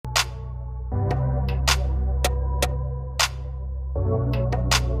What's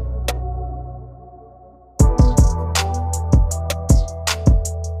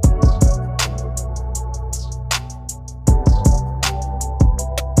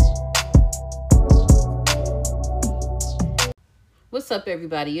up,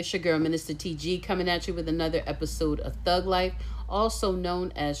 everybody? It's your girl, Minister TG, coming at you with another episode of Thug Life, also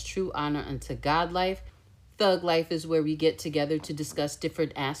known as True Honor Unto God Life. Thug Life is where we get together to discuss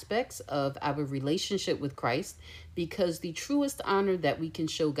different aspects of our relationship with Christ, because the truest honor that we can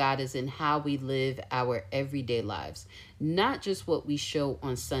show God is in how we live our everyday lives, not just what we show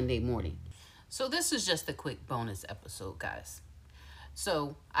on Sunday morning. So this is just a quick bonus episode, guys.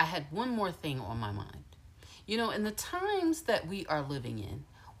 So I had one more thing on my mind. You know, in the times that we are living in,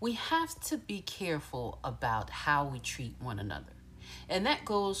 we have to be careful about how we treat one another. And that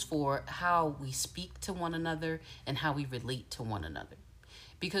goes for how we speak to one another and how we relate to one another.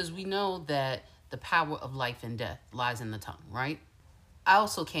 Because we know that the power of life and death lies in the tongue, right? I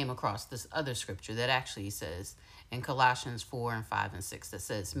also came across this other scripture that actually says in Colossians 4 and 5 and 6 that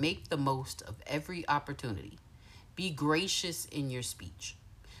says, make the most of every opportunity. Be gracious in your speech.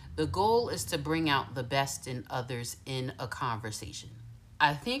 The goal is to bring out the best in others in a conversation.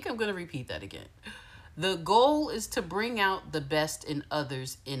 I think I'm going to repeat that again. The goal is to bring out the best in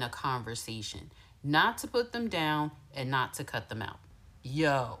others in a conversation, not to put them down and not to cut them out.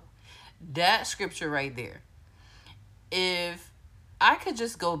 Yo, that scripture right there. If I could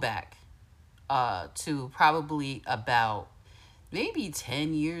just go back to probably about maybe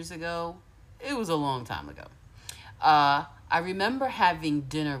 10 years ago, it was a long time ago. I remember having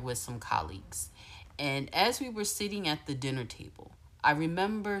dinner with some colleagues, and as we were sitting at the dinner table, I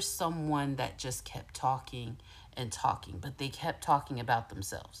remember someone that just kept talking and talking, but they kept talking about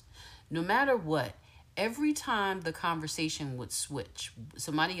themselves. No matter what, every time the conversation would switch,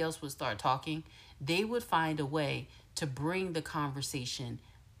 somebody else would start talking, they would find a way to bring the conversation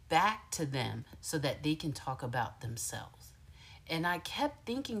back to them so that they can talk about themselves. And I kept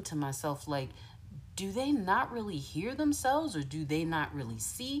thinking to myself, like, do they not really hear themselves, or do they not really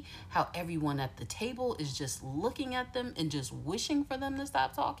see how everyone at the table is just looking at them and just wishing for them to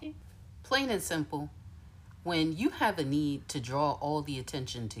stop talking? Plain and simple, when you have a need to draw all the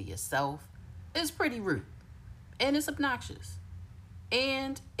attention to yourself, it's pretty rude and it's obnoxious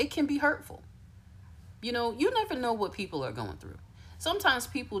and it can be hurtful. You know, you never know what people are going through. Sometimes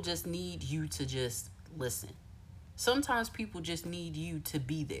people just need you to just listen. Sometimes people just need you to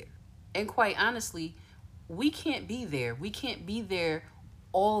be there. And quite honestly, we can't be there. We can't be there,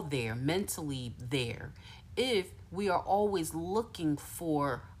 all there, mentally there, if we are always looking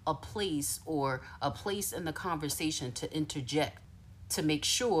for a place or a place in the conversation to interject to make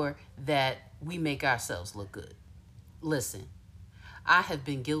sure that we make ourselves look good. Listen, I have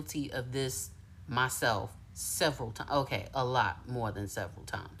been guilty of this myself several times. Okay, a lot more than several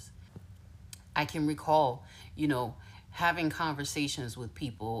times. I can recall, having conversations with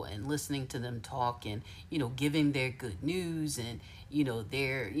people and listening to them talk and, giving their good news and,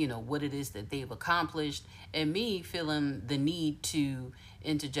 their, what it is that they've accomplished, and me feeling the need to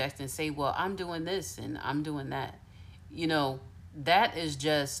interject and say, well, I'm doing this and I'm doing that. That is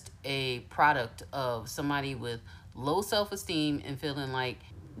just a product of somebody with low self-esteem and feeling like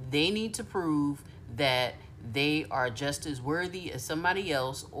they need to prove that they are just as worthy as somebody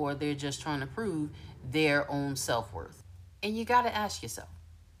else, or they're just trying to prove their own self-worth. And you got to ask yourself,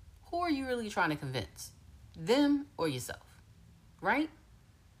 who are you really trying to convince? Them or yourself? Right?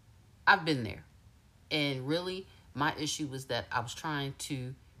 I've been there. And really, my issue was that I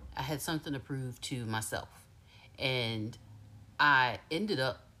had something to prove to myself. And I ended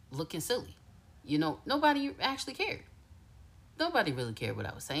up looking silly. Nobody actually cared. Nobody really cared what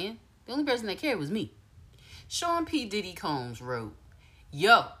I was saying. The only person that cared was me. Sean P. Diddy Combs wrote,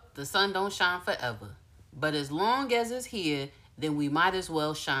 yo, the sun don't shine forever, but as long as it's here, then we might as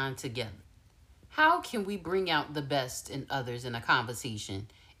well shine together. How can we bring out the best in others in a conversation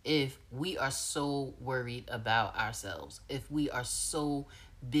if we are so worried about ourselves, if we are so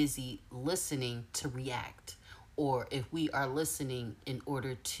busy listening to react, or if we are listening in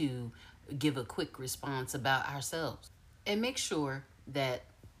order to give a quick response about ourselves? And make sure that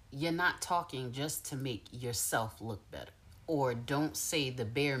you're not talking just to make yourself look better. Or don't say the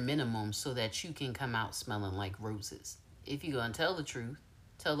bare minimum so that you can come out smelling like roses. If you're going to tell the truth,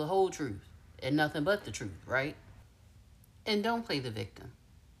 tell the whole truth and nothing but the truth, right? And don't play the victim.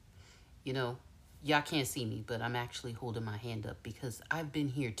 Y'all can't see me, but I'm actually holding my hand up because I've been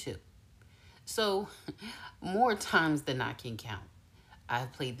here too. So more times than I can count,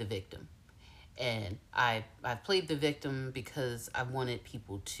 I've played the victim. And I've played the victim because I wanted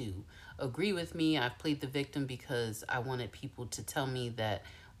people to agree with me. I've played the victim because I wanted people to tell me that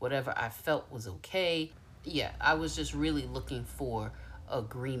whatever I felt was okay. Yeah, I was just really looking for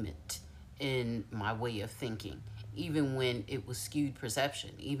agreement in my way of thinking, even when it was skewed perception,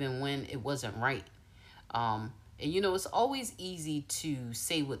 even when it wasn't right. And it's always easy to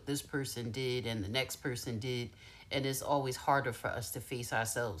say what this person did and the next person did, and it's always harder for us to face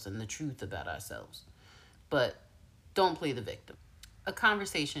ourselves and the truth about ourselves. But don't play the victim. A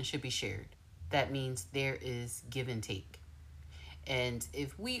conversation should be shared. That means there is give and take. And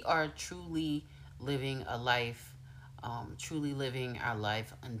if we are truly living a life, truly living our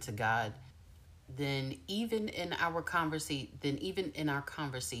life unto God, then even in our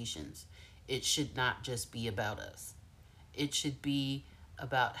conversations, it should not just be about us. It should be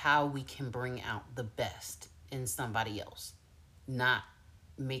about how we can bring out the best in somebody else, not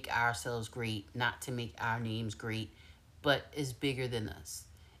make ourselves great, not to make our names great, but it's bigger than us.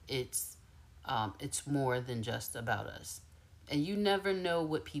 It's it's more than just about us. And you never know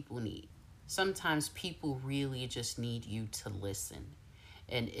what people need. Sometimes people really just need you to listen.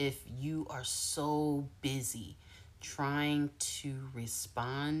 And if you are so busy trying to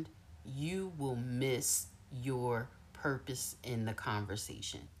respond, you will miss your purpose in the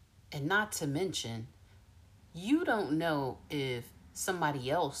conversation. And not to mention, you don't know if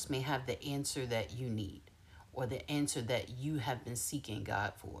somebody else may have the answer that you need or the answer that you have been seeking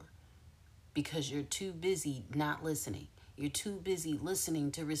God for, because you're too busy not listening. You're too busy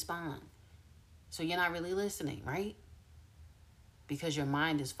listening to respond. So you're not really listening, right? Because your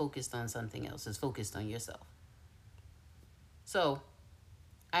mind is focused on something else, it's focused on yourself. So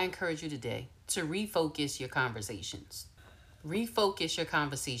I encourage you today to refocus your conversations. Refocus your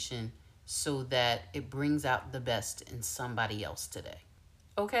conversation so that it brings out the best in somebody else today.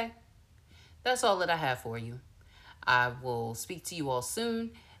 Okay? That's all that I have for you. I will speak to you all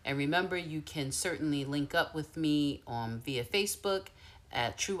soon. And remember, you can certainly link up with me via Facebook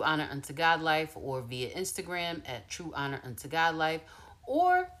at True Honor Unto God Life, or via Instagram at True Honor Unto God Life,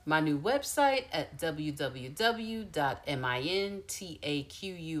 or my new website at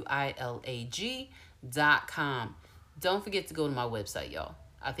www.mintaquilag.com. Don't forget to go to my website, y'all.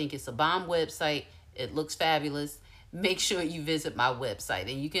 I think it's a bomb website. It looks fabulous. Make sure you visit my website.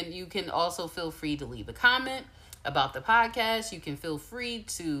 And you can also feel free to leave a comment about the podcast. You can feel free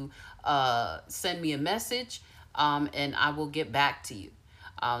to send me a message, and I will get back to you.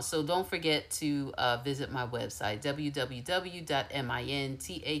 So don't forget to visit my website,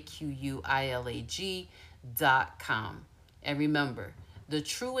 www.mintaquilag.com. And remember, the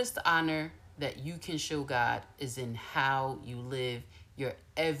truest honor that you can show God is in how you live your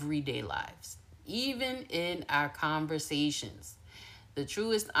everyday lives, even in our conversations. The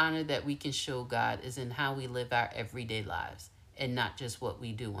truest honor that we can show God is in how we live our everyday lives, and not just what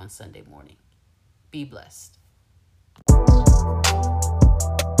we do on Sunday morning. Be blessed.